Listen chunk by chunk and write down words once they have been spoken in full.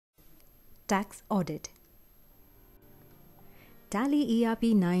Tax Audit.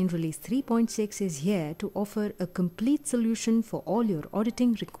 Tally.ERP 9 Release 3.6 is here to offer a complete solution for all your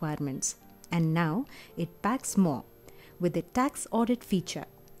auditing requirements. And now it packs more with the Tax Audit feature.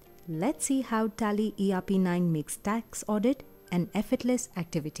 Let's see how Tally.ERP 9 makes tax audit an effortless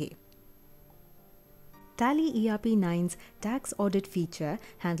activity. Tally.ERP 9's tax audit feature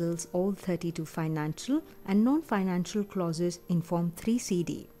handles all 32 financial and non-financial clauses in Form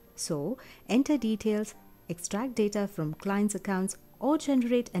 3CD. So, enter details, extract data from clients' accounts, or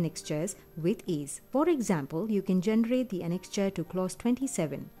generate annexures with ease. For example, you can generate the annexure to Clause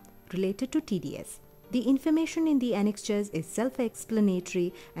 27 related to TDS. The information in the annexures is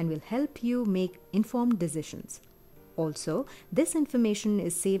self-explanatory and will help you make informed decisions. Also, this information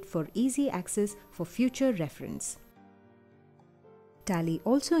is saved for easy access for future reference. Tally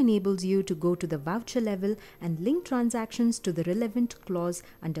also enables you to go to the voucher level and link transactions to the relevant clause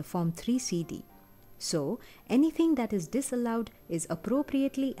under Form 3CD. So, anything that is disallowed is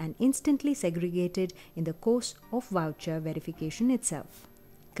appropriately and instantly segregated in the course of voucher verification itself.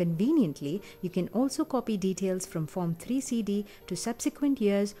 Conveniently, you can also copy details from Form 3CD to subsequent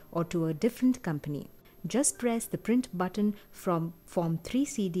years or to a different company. Just press the print button from Form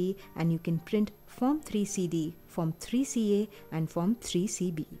 3CD and you can print Form 3CD, Form 3CA and Form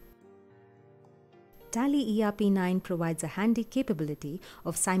 3CB. Tally.ERP 9 provides a handy capability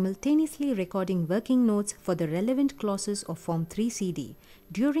of simultaneously recording working notes for the relevant clauses of Form 3CD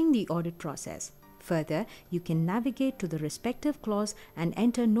during the audit process. Further, you can navigate to the respective clause and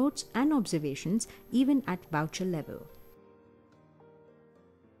enter notes and observations even at voucher level.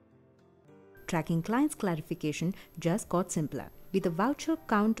 Tracking clients' clarification just got simpler with a voucher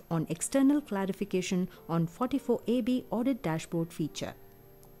count on external clarification on 44AB Audit Dashboard feature.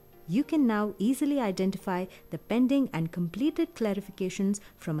 You can now easily identify the pending and completed clarifications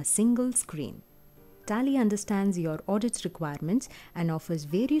from a single screen. Tally understands your audit requirements and offers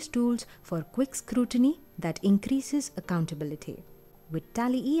various tools for quick scrutiny that increases accountability. With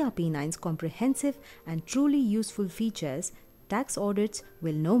Tally.ERP 9's comprehensive and truly useful features, tax audits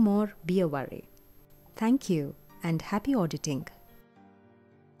will no more be a worry. Thank you and happy auditing.